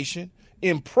situation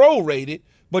and prorate it,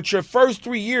 but your first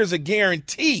 3 years are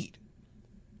guaranteed.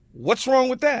 What's wrong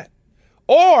with that?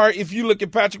 Or if you look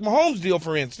at Patrick Mahomes' deal,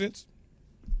 for instance,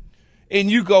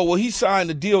 and you go, well, he signed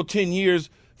a deal 10 years,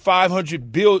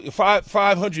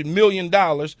 $500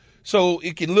 million, so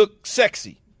it can look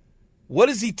sexy. What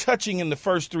is he touching in the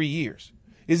first 3 years?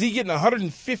 Is he getting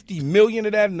 $150 million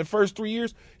of that in the first 3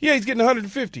 years? Yeah, he's getting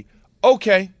 $150.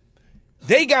 Okay.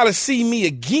 They got to see me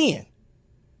again.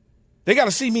 They got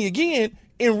to see me again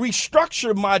and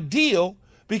restructure my deal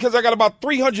because I got about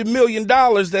 $300 million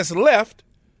that's left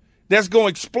that's going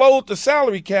to explode the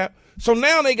salary cap. So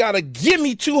now they got to give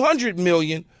me $200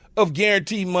 million of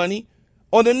guaranteed money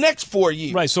on the next 4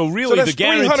 years. Right, so really that's the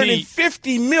guarantee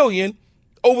 $350 million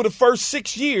over the first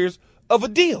 6 years of a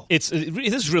deal. This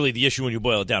is really the issue when you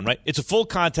boil it down, right? It's a full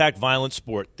contact violent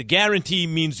sport. The guarantee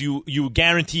means you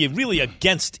guarantee really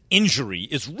against injury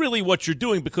is really what you're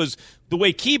doing because the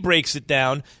way Key breaks it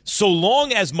down, so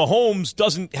long as Mahomes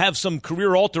doesn't have some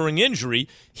career-altering injury,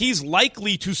 he's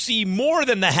likely to see more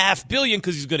than the $500 million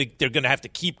because they're going to have to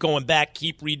keep going back,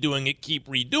 keep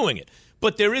redoing it.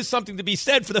 But there is something to be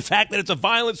said for the fact that it's a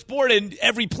violent sport and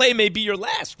every play may be your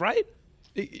last, right?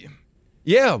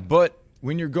 Yeah, but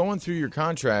when you're going through your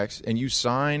contracts and you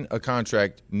sign a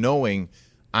contract knowing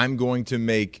I'm going to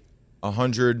make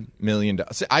 $100 million.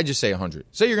 I just say 100.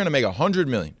 Say you're going to make $100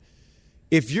 million.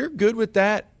 If you're good with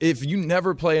that, if you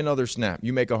never play another snap,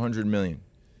 you make $100 million.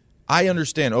 I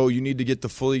understand. Oh, you need to get the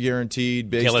fully guaranteed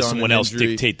based on let someone else injury.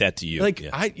 dictate that to you. Like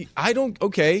yeah. I don't.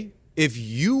 Okay, if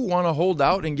you want to hold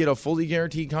out and get a fully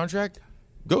guaranteed contract,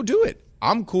 go do it.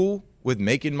 I'm cool with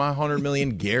making my $100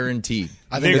 million guaranteed.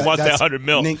 I think Nick wants that $100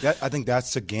 million. I think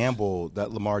that's a gamble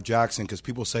that Lamar Jackson, because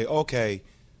people say, okay,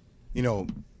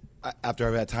 after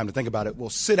I've had time to think about it, we'll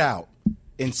sit out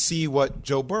and see what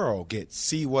Joe Burrow gets,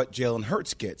 see what Jalen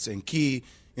Hurts gets. And Key,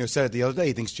 said it the other day.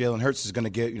 He thinks Jalen Hurts is going to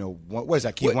get, what is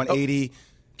that, Key, 180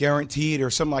 guaranteed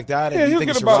or something like that? And he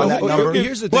thinks it's around that number.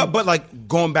 Here's the thing. But like,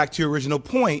 going back to your original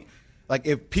point, like,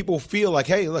 if people feel like,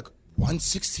 hey, look,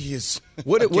 160 is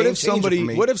what if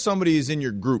somebody is in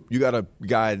your group? You got a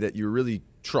guy that you really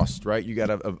trust, right? You got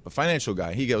a financial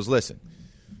guy. He goes, listen,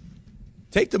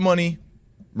 take the money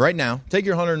right now. Take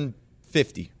your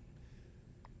 150.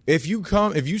 If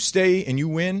you stay and you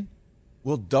win,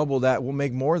 we'll double that. We'll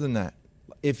make more than that.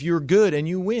 If you're good and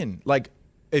you win, like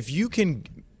if you can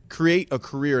create a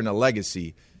career and a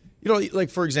legacy,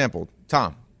 like for example,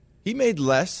 Tom, he made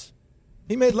less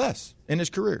in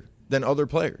his career than other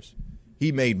players.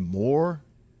 He made more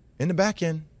in the back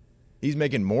end. He's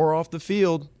making more off the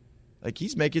field. Like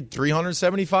he's making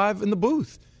 $375 in the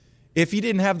booth. If he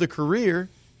didn't have the career,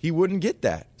 he wouldn't get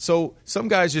that. So some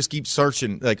guys just keep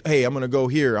searching, like, hey, I'm going to go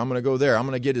here, I'm going to go there, I'm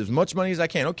going to get as much money as I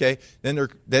can. Okay, then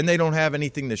they don't have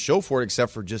anything to show for it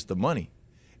except for just the money.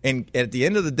 And at the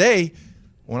end of the day,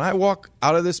 when I walk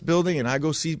out of this building and I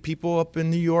go see people up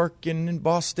in New York and in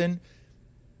Boston,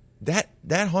 that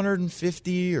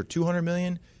 150 or 200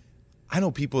 million, I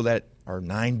know people that are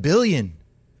 9 billion,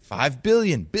 5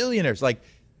 billion, billionaires. Like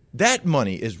that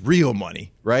money is real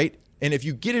money, right? And if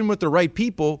you get in with the right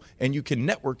people and you can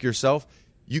network yourself,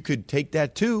 you could take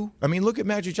that too. I mean, look at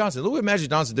Magic Johnson. Look what Magic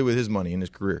Johnson did with his money in his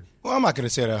career. Well, I'm not going to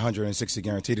say that 160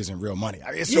 guaranteed isn't real money.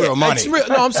 I mean, it's real money.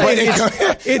 I'm saying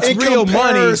it's real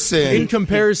money in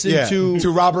comparison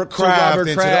to Robert Kraft and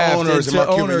to the owners and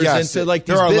Mark Cuban. Yes, and to like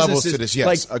these there are businesses, levels to this. Yes,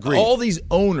 like agreed. All these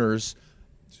owners,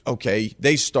 okay,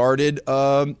 they started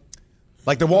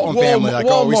like the Walton family, like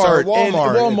we started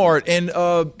Walmart and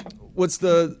what's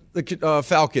the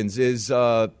Falcons is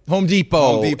Home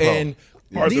Depot. And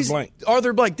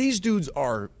Arthur Blank. These dudes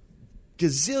are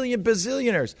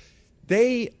bazillionaires.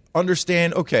 They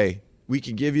understand, okay, we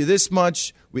can give you this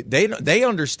much. They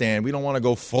understand we don't want to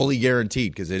go fully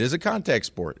guaranteed because it is a contact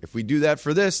sport. If we do that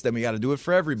for this, then we got to do it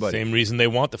for everybody. Same reason they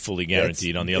want the fully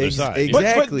guaranteed on the other side.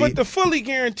 Exactly. But the fully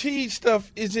guaranteed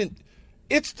stuff isn't –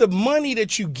 it's the money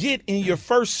that you get in your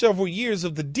first several years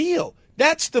of the deal.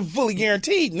 That's the fully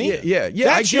guaranteed, Nick. Yeah.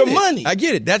 That's your money. I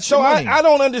get it. That's your money. I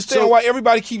don't understand why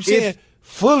everybody keeps saying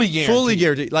fully guaranteed. Fully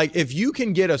guaranteed. Like if you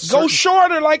can get go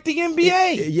shorter like the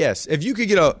NBA. Yes. If you could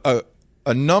get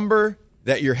a number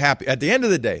that you're happy. At the end of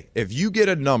the day, if you get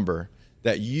a number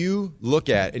that you look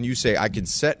at and you say, I can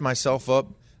set myself up,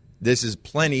 this is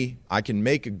plenty, I can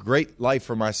make a great life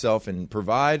for myself and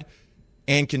provide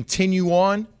and continue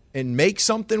on and make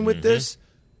something with this,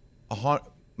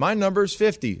 my number's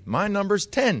 50. My number's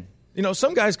 10.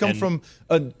 Some guys come from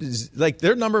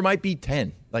their number might be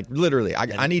 10. Like literally,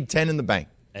 I need 10 in the bank.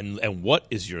 And what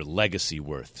is your legacy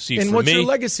worth? What's your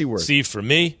legacy worth? See, for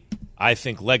me, I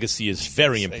think legacy is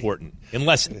very important.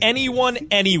 Unless anyone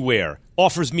anywhere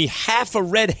offers me half a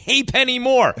red halfpenny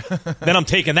more, then I'm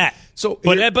taking that.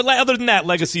 But other than that,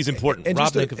 legacy is important. And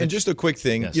just a quick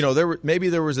thing, yes.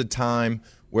 There was a time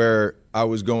where I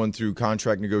was going through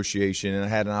contract negotiation and I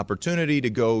had an opportunity to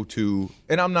go to,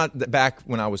 and I'm not back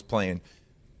when I was playing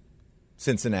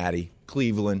Cincinnati,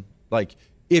 Cleveland. Like,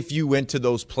 if you went to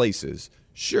those places,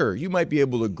 sure, you might be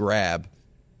able to grab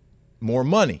more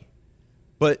money.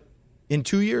 But in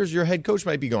 2 years, your head coach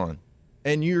might be gone.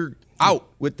 And you're out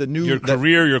with the new... Your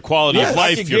career, your quality of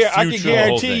life, your future, I can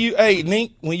guarantee you, hey,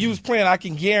 Nink, when you was playing, I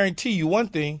can guarantee you one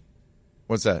thing.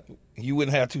 What's that? You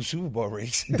wouldn't have 2 Super Bowl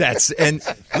rings.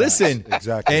 Listen,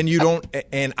 exactly. And you don't,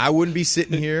 and I wouldn't be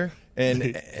sitting here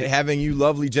and having you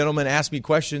lovely gentlemen ask me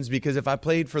questions, because if I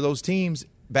played for those teams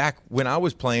back when I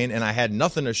was playing and I had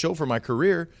nothing to show for my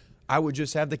career, I would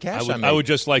just have the cash. I would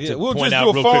just like to point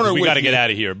out real quick, we got to get out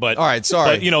of here. But all right,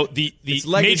 sorry. But, the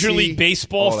Major League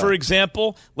Baseball, for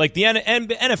example, like the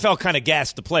NFL kind of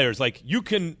gassed the players. Like you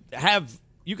can have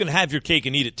your cake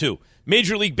and eat it too.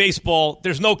 Major League Baseball,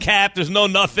 there's no cap, there's no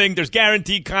nothing, there's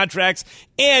guaranteed contracts,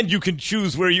 and you can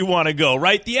choose where you want to go,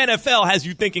 right? The NFL has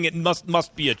you thinking it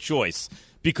must be a choice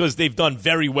because they've done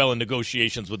very well in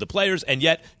negotiations with the players, and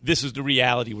yet this is the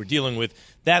reality we're dealing with.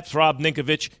 That's Rob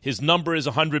Ninkovich. His number is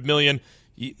 $100 million.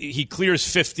 He clears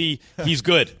 50. He's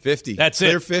good. 50. That's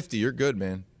Clear it. 50. You're good,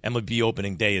 man. MLB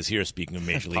opening day is here, speaking of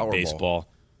Major League Baseball.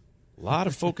 A lot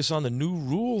of focus on the new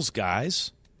rules,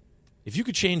 guys. If you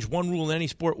could change one rule in any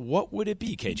sport, what would it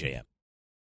be, KJM?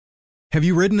 Have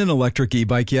you ridden an electric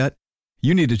e-bike yet?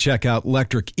 You need to check out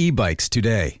Electric E-Bikes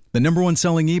today, the #1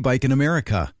 selling e-bike in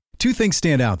America. 2 things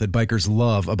stand out that bikers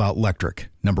love about Electric.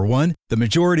 Number 1, the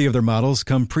majority of their models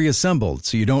come pre-assembled,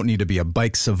 so you don't need to be a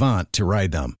bike savant to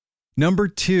ride them. Number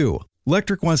 2,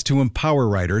 Electric wants to empower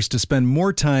riders to spend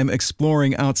more time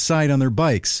exploring outside on their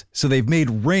bikes, so they've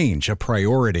made range a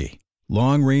priority.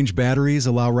 Long-range batteries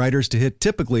allow riders to hit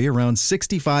typically around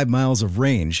 65 miles of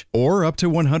range, or up to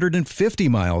 150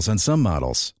 miles on some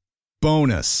models.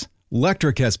 Bonus,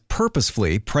 Electric has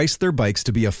purposefully priced their bikes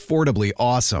to be affordably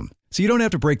awesome, so you don't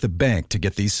have to break the bank to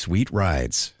get these sweet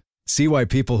rides. See why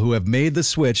people who have made the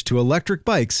switch to electric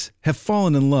bikes have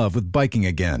fallen in love with biking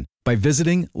again by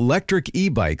visiting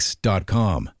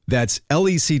electricebikes.com. That's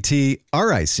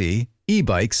LECTRIC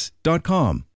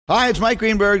ebikes.com. Hi, it's Mike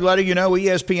Greenberg letting you know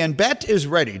ESPN Bet is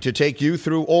ready to take you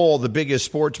through all the biggest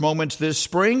sports moments this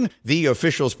spring. The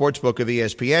official sportsbook of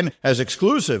ESPN has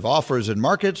exclusive offers and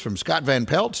markets from Scott Van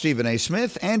Pelt, Stephen A.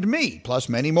 Smith, and me, plus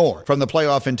many more. From the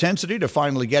playoff intensity to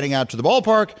finally getting out to the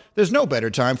ballpark, there's no better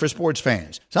time for sports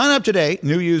fans. Sign up today.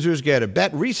 New users get a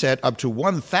bet reset up to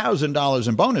 $1,000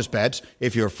 in bonus bets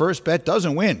if your first bet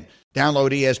doesn't win.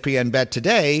 Download ESPN Bet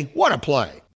today. What a play.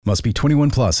 Must be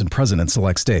 21 plus and present in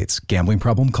select states. Gambling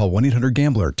problem? Call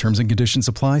 1-800-GAMBLER. Terms and conditions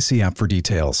apply. See app for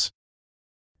details.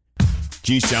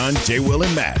 Keyshawn, J. Will,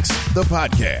 and Max, the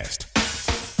podcast.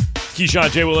 Keyshawn,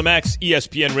 J. Will, and Max,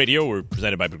 ESPN Radio. We're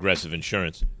presented by Progressive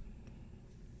Insurance.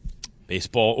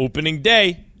 Baseball opening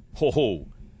day. Ho-ho.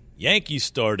 Yankees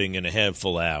starting in a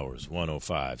handful of hours.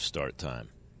 1:05 start time.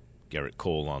 Garrett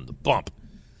Cole on the bump.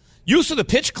 Use of the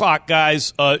pitch clock,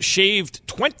 guys, shaved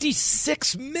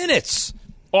 26 minutes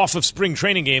off of spring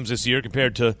training games this year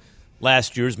compared to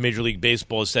last year's. Major League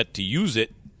Baseball is set to use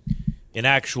it in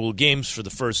actual games for the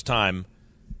first time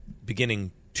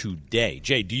beginning today.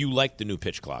 Jay, do you like the new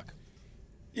pitch clock?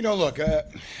 You know, look, and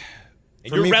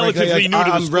you're relatively new to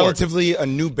the I'm sport. relatively a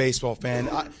new baseball fan.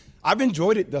 I've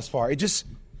enjoyed it thus far. It just,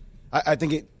 I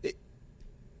think it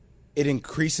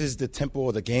increases the tempo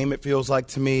of the game, it feels like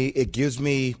to me. It gives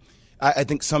me, I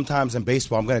think sometimes in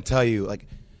baseball, I'm going to tell you, like,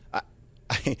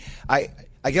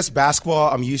 I guess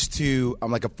basketball, I'm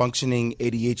like a functioning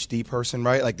ADHD person,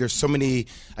 right? Like there's so many,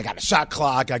 I got a shot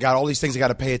clock, I got all these things I got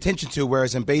to pay attention to,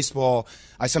 whereas in baseball,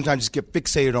 I sometimes just get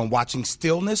fixated on watching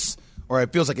stillness, or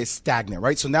it feels like it's stagnant,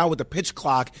 right? So now with the pitch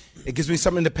clock, it gives me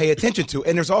something to pay attention to.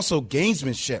 And there's also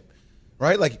gamesmanship,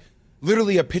 right? Like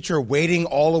literally a pitcher waiting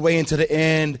all the way into the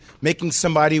end, making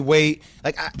somebody wait.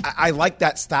 Like I like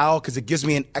that style because it gives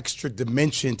me an extra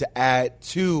dimension to add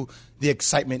to the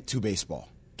excitement to baseball.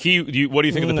 Key, what do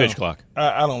you think of the pitch clock?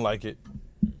 I don't like it.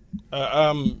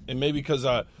 And maybe because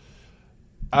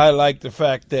I like the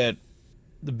fact that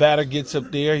the batter gets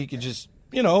up there, he can just,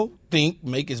 think,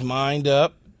 make his mind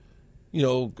up,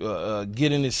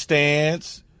 get in his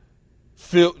stance,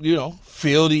 feel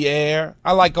the air.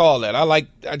 I like all that.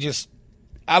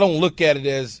 I don't look at it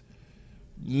as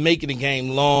making the game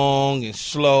long and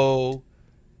slow.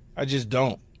 I just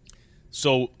don't.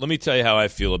 So let me tell you how I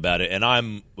feel about it. And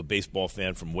I'm a baseball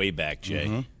fan from way back,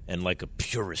 Jay, and like a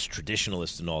purist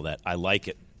traditionalist and all that. I like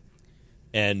it.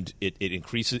 And it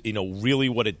increases, really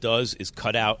what it does is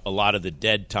cut out a lot of the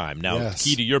dead time. Now,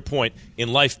 Key, to your point,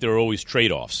 in life there are always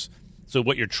trade-offs. So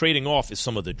what you're trading off is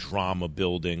some of the drama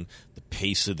building, the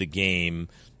pace of the game,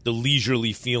 the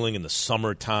leisurely feeling in the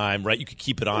summertime, right? You could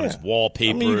keep it on as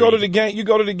wallpaper. I mean, you go to the game,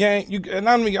 and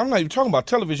I'm not even talking about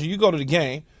television. You go to the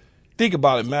game. Think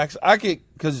about it, Max.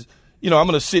 Because, I'm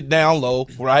going to sit down low,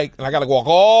 right? And I got to walk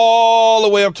all the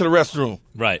way up to the restroom.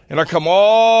 Right. And I come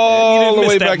all the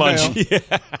way back down. Yeah.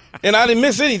 And I didn't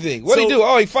miss anything. What did he do?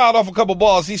 Oh, he fouled off a couple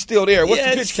balls. He's still there. What's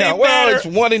the pitch count? Well,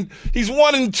 he's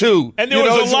 1-2. And there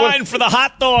was a line for the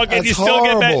hot dog, and you still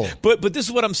get that. But this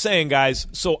is what I'm saying, guys.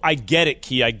 So I get it,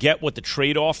 Key. I get what the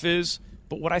trade-off is.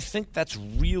 But what I think that's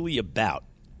really about,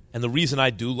 and the reason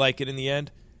I do like it in the end,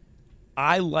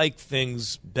 I like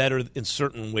things better in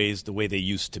certain ways the way they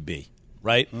used to be,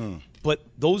 right? But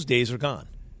those days are gone.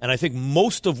 And I think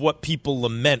most of what people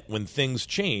lament when things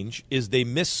change is they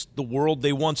miss the world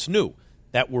they once knew.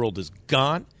 That world is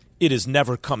gone. It is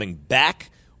never coming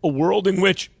back. A world in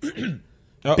which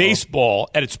baseball,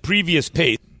 at its previous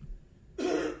pace,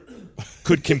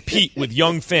 could compete with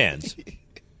young fans.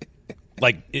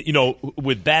 Like,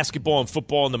 with basketball and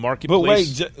football in the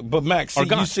marketplace. But Max,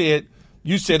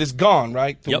 you said it's gone,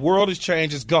 right? The world has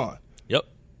changed. It's gone. Yep.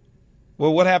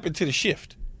 Well, what happened to the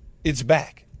shift? it's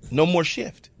back. No more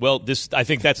shift. Well, I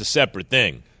think that's a separate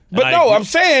thing. But I'm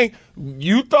saying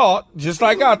you thought, just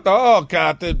like I thought, oh,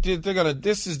 God,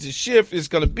 this is the shift. It's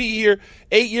going to be here.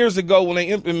 8 years ago when they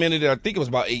implemented it, I think it was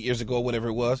about 8 years ago, whatever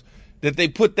it was, that they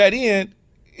put that in,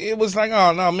 it was like,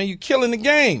 oh, no, man, you're killing the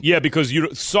game. Yeah, because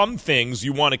some things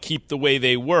you want to keep the way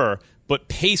they were, but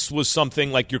pace was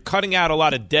something like you're cutting out a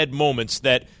lot of dead moments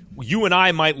that you and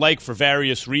I might like for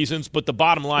various reasons, but the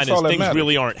bottom line is things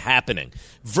really aren't happening.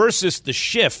 Versus the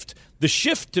shift. The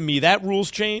shift, to me, that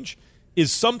rules change,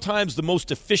 is sometimes the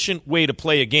most efficient way to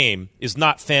play a game is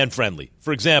not fan-friendly.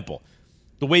 For example,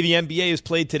 the way the NBA is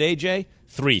played today, Jay,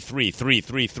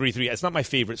 3-3-3-3-3-3. It's not my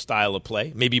favorite style of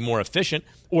play. Maybe more efficient.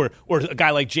 Or a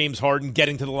guy like James Harden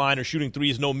getting to the line or shooting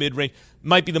threes, no mid-range.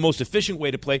 Might be the most efficient way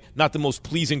to play, not the most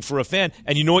pleasing for a fan.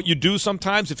 And you know what you do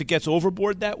sometimes if it gets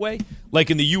overboard that way?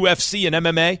 Like in the UFC and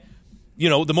MMA,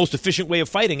 the most efficient way of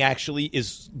fighting actually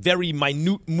is very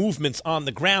minute movements on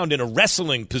the ground in a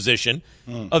wrestling position.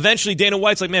 Eventually, Dana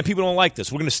White's like, man, people don't like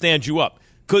this. We're going to stand you up.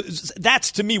 Because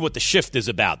that's, to me, what the shift is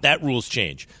about. That rules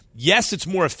change. Yes, it's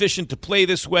more efficient to play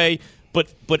this way,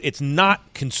 but it's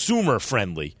not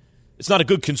consumer-friendly. It's not a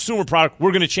good consumer product.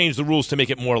 We're going to change the rules to make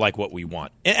it more like what we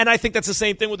want. And I think that's the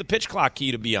same thing with the pitch clock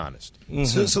key, to be honest.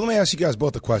 Mm-hmm. So let me ask you guys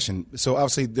both a question. So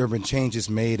obviously there have been changes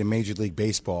made in Major League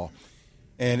Baseball.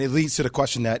 And it leads to the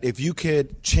question that if you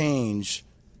could change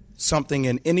something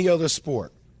in any other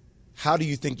sport, how do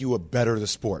you think you would better the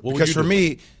sport? Because for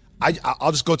me,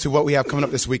 I'll just go to what we have coming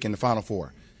up this week in the Final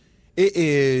Four. It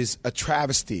is a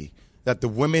travesty that the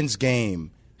women's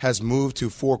game has moved to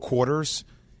 4 quarters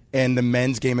and the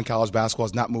men's game in college basketball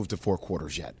has not moved to 4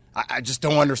 quarters yet. I just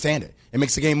don't understand it. It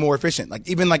makes the game more efficient. Like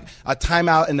even like a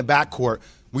timeout in the backcourt,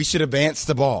 we should advance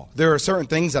the ball. There are certain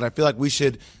things that I feel like we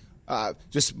should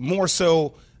just more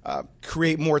so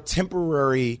create more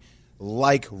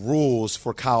temporary-like rules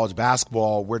for college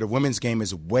basketball where the women's game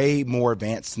is way more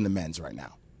advanced than the men's right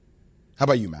now. How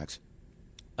about you, Max?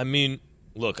 I mean,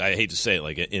 look, I hate to say it,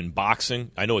 like in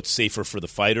boxing, I know it's safer for the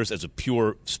fighters as a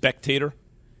pure spectator.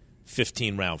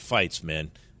 15-round fights,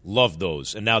 man. Love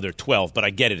those. And now they're 12, but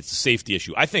I get it. It's a safety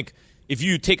issue. I think if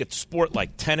you take a sport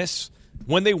like tennis,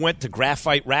 when they went to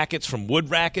graphite rackets from wood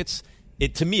rackets,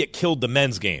 to me it killed the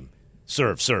men's game.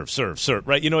 Serve, serve, serve, serve,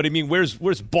 right? You know what I mean?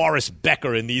 Where's Boris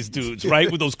Becker and these dudes, right?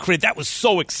 With those that was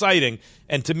so exciting.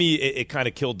 And to me, it kind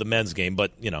of killed the men's game.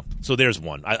 But, so there's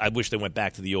one. I wish they went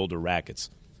back to the older rackets.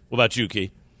 What about you,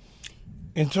 Key?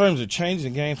 In terms of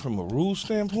changing the game from a rule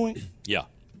standpoint? Yeah.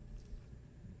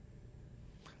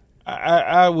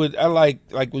 I like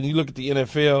when you look at the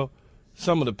NFL,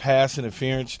 some of the pass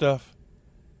interference stuff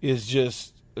is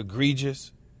just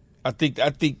egregious. I think the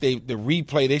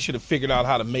replay, they should have figured out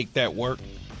how to make that work.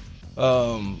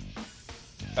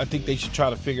 I think they should try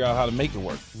to figure out how to make it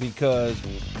work because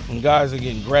when guys are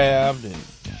getting grabbed and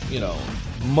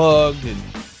mugged and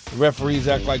the referees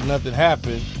act like nothing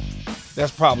happened,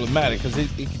 that's problematic because it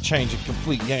can change a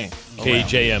complete game.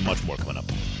 KJM, much more coming up.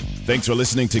 Thanks for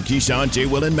listening to Keyshawn, J.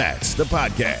 Will, and Max, the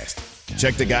podcast.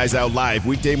 Check the guys out live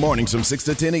weekday mornings from 6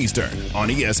 to 10 Eastern on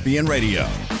ESPN Radio.